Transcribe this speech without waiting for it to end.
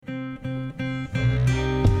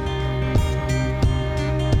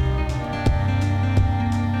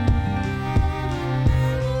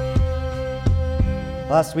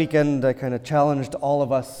Last weekend, I kind of challenged all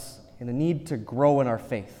of us in a need to grow in our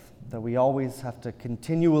faith, that we always have to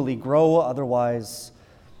continually grow, otherwise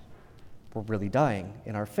we're really dying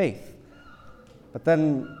in our faith. But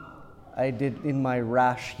then I did, in my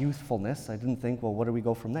rash youthfulness, I didn't think, well, where do we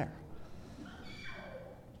go from there?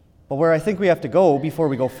 But where I think we have to go before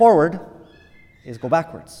we go forward is go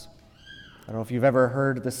backwards. I don't know if you've ever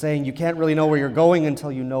heard the saying, you can't really know where you're going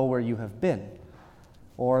until you know where you have been.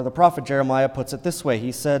 Or the prophet Jeremiah puts it this way.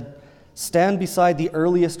 He said, "Stand beside the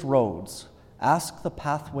earliest roads, ask the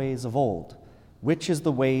pathways of old, which is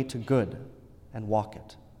the way to good, and walk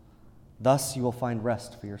it. Thus you will find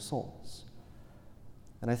rest for your souls."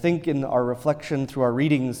 And I think in our reflection through our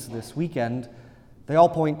readings this weekend, they all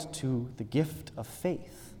point to the gift of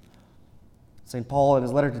faith. St. Paul in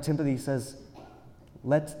his letter to Timothy says,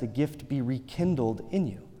 "Let the gift be rekindled in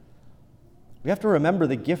you." We have to remember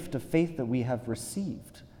the gift of faith that we have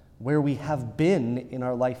received, where we have been in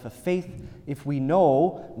our life of faith, if we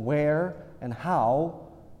know where and how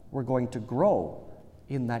we're going to grow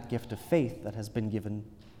in that gift of faith that has been given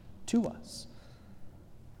to us.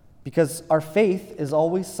 Because our faith is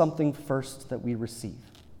always something first that we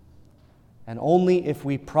receive. And only if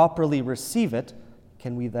we properly receive it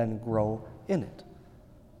can we then grow in it.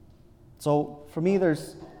 So for me,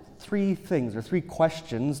 there's three things or three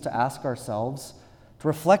questions to ask ourselves to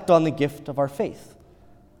reflect on the gift of our faith.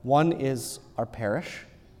 One is our parish.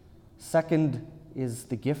 Second is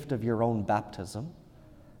the gift of your own baptism.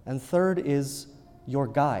 And third is your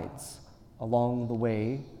guides along the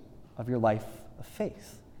way of your life of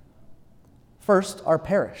faith. First, our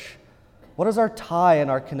parish. What is our tie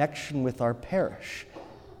and our connection with our parish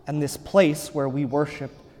and this place where we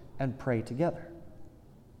worship and pray together?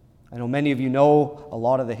 I know many of you know a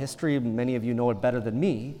lot of the history, many of you know it better than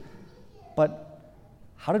me, but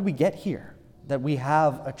how did we get here, that we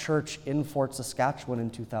have a church in Fort Saskatchewan in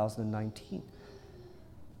 2019?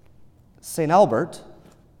 St. Albert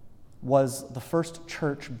was the first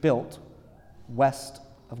church built west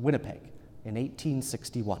of Winnipeg in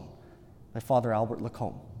 1861 by Father Albert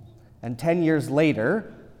Lacombe. And 10 years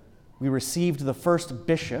later, we received the first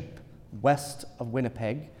bishop west of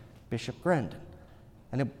Winnipeg, Bishop Grandin.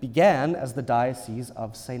 And it began as the Diocese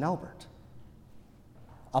of St. Albert.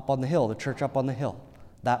 Up on the hill, the church up on the hill.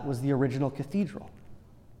 That was the original cathedral,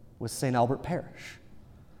 was St. Albert Parish.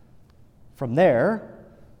 From there,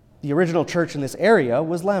 the original church in this area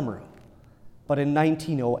was Lamoureux. But in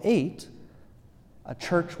 1908, a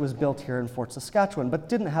church was built here in Fort Saskatchewan, but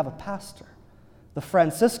didn't have a pastor. The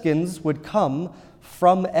Franciscans would come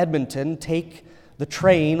from Edmonton, take the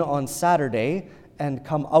train on Saturday, and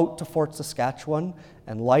come out to Fort Saskatchewan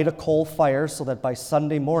and light a coal fire so that by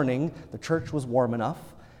Sunday morning the church was warm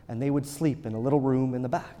enough and they would sleep in a little room in the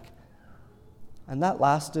back. And that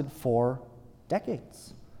lasted for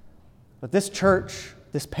decades. But this church,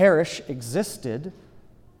 this parish, existed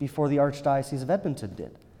before the Archdiocese of Edmonton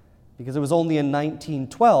did, because it was only in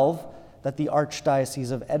 1912 that the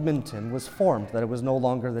Archdiocese of Edmonton was formed, that it was no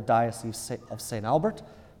longer the Diocese of St. Albert,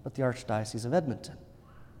 but the Archdiocese of Edmonton.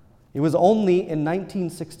 It was only in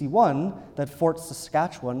 1961 that Fort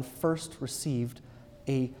Saskatchewan first received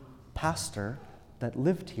a pastor that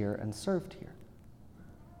lived here and served here.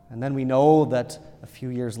 And then we know that a few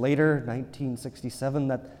years later,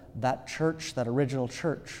 1967, that church, that original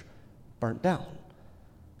church, burnt down.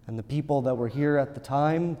 And the people that were here at the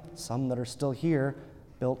time, some that are still here,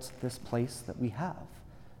 built this place that we have,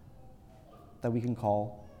 that we can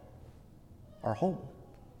call our home.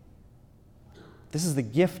 This is the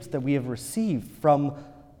gift that we have received from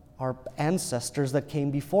our ancestors that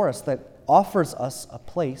came before us, that offers us a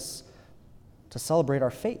place to celebrate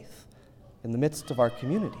our faith in the midst of our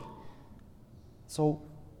community. So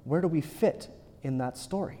where do we fit in that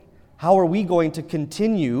story? How are we going to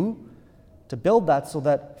continue to build that so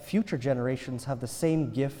that future generations have the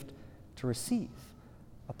same gift to receive?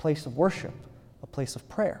 A place of worship, a place of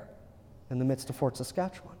prayer in the midst of Fort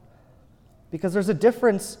Saskatchewan. Because there's a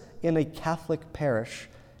difference in a Catholic parish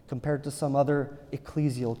compared to some other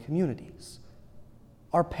ecclesial communities.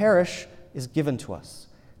 Our parish is given to us.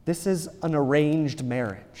 This is an arranged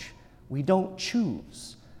marriage. We don't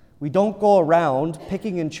choose. We don't go around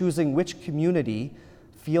picking and choosing which community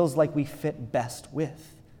feels like we fit best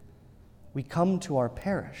with. We come to our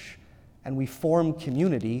parish and we form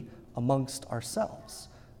community amongst ourselves.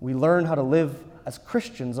 We learn how to live as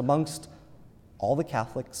Christians amongst all the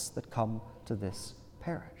Catholics that come to this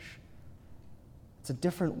parish. It's a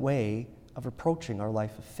different way of approaching our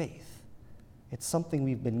life of faith. It's something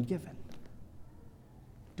we've been given.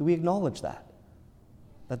 Do we acknowledge that?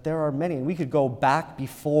 that there are many. And we could go back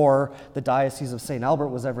before the Diocese of St. Albert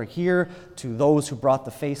was ever here, to those who brought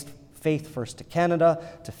the faith first to Canada,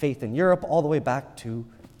 to faith in Europe, all the way back to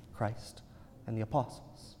Christ and the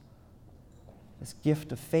apostles. This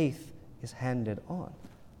gift of faith is handed on.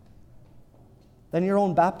 Then your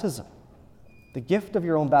own baptism. The gift of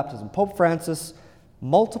your own baptism. Pope Francis,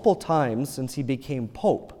 multiple times since he became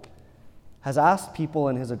Pope, has asked people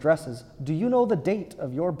in his addresses, do you know the date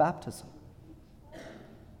of your baptism?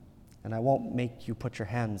 And I won't make you put your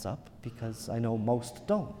hands up because I know most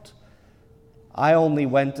don't. I only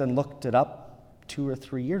went and looked it up 2 or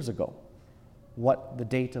 3 years ago, what the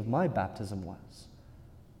date of my baptism was.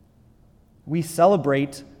 We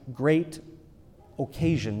celebrate great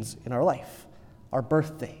occasions in our life, our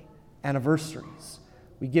birthday, anniversaries.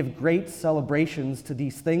 We give great celebrations to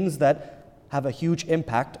these things that have a huge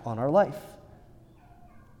impact on our life.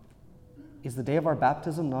 Is the day of our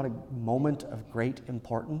baptism not a moment of great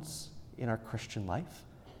importance in our Christian life?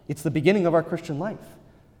 It's the beginning of our Christian life.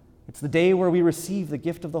 It's the day where we receive the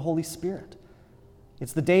gift of the Holy Spirit.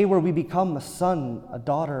 It's the day where we become a son, a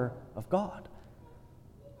daughter of God.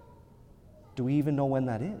 Do we even know when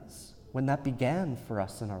that is? When that began for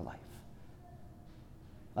us in our life?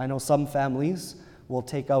 I know some families will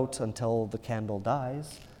take out, until the candle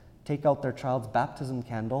dies, take out their child's baptism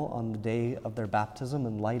candle on the day of their baptism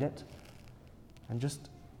and light it, and just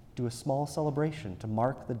do a small celebration to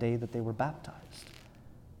mark the day that they were baptized.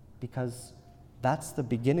 Because that's the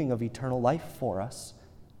beginning of eternal life for us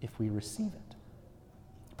if we receive it.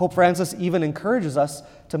 Pope Francis even encourages us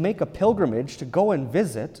to make a pilgrimage to go and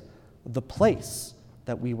visit the place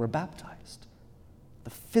that we were baptized, the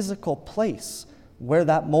physical place where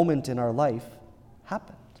that moment in our life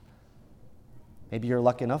happened. Maybe you're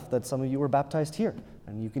lucky enough that some of you were baptized here,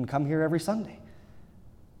 and you can come here every Sunday.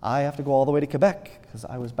 I have to go all the way to Quebec because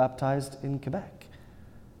I was baptized in Quebec.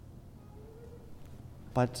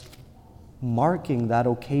 But marking that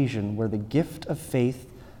occasion where the gift of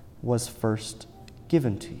faith was first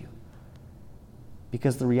given to you.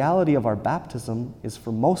 Because the reality of our baptism is,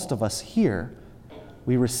 for most of us here,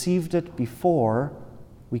 we received it before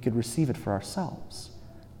we could receive it for ourselves.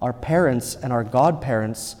 Our parents and our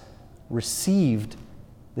godparents received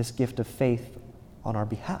this gift of faith on our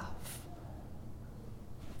behalf.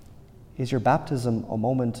 Is your baptism a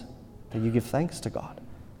moment that you give thanks to God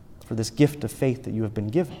for this gift of faith that you have been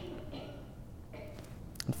given?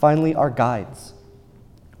 And finally, our guides.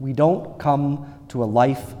 We don't come to a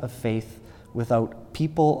life of faith without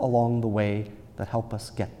people along the way that help us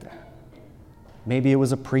get there. Maybe it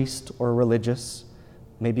was a priest or a religious.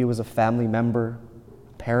 Maybe it was a family member,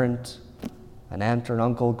 a parent, an aunt or an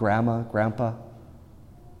uncle, grandma, grandpa,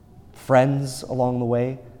 friends along the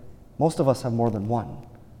way. Most of us have more than one.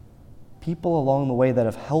 People along the way that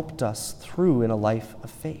have helped us through in a life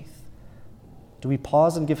of faith. Do we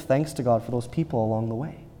pause and give thanks to God for those people along the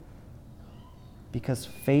way? Because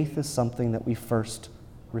faith is something that we first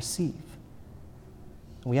receive.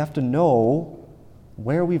 We have to know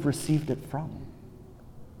where we've received it from,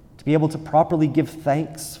 to be able to properly give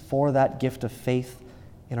thanks for that gift of faith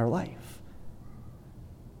in our life,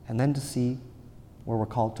 and then to see where we're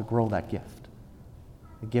called to grow that gift,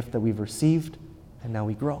 the gift that we've received, and now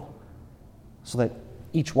we grow, so that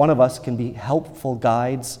each one of us can be helpful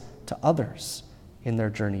guides to others in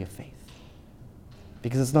their journey of faith,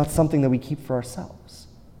 because it's not something that we keep for ourselves.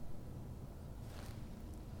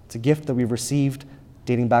 It's a gift that we've received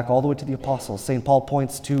dating back all the way to the apostles. St. Paul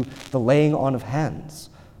points to the laying on of hands.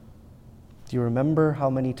 Do you remember how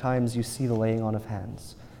many times you see the laying on of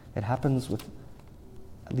hands? It happens with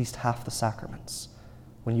at least half the sacraments.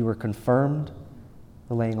 When you were confirmed,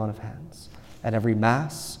 the laying on of hands. At every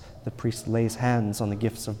Mass, the priest lays hands on the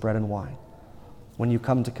gifts of bread and wine. When you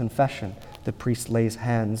come to confession, the priest lays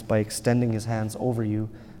hands by extending his hands over you,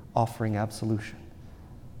 offering absolution.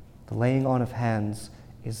 The laying on of hands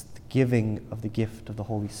is the giving of the gift of the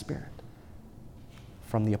Holy Spirit,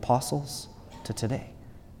 from the apostles to today.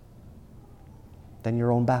 Then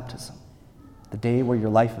your own baptism, the day where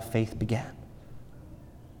your life of faith began,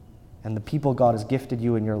 and the people God has gifted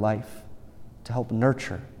you in your life to help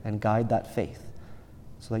nurture and guide that faith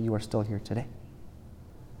so that you are still here today.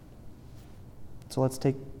 So let's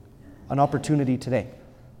take an opportunity today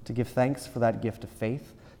to give thanks for that gift of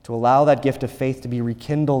faith, to allow that gift of faith to be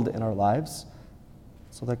rekindled in our lives,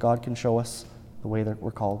 so that God can show us the way that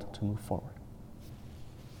we're called to move forward.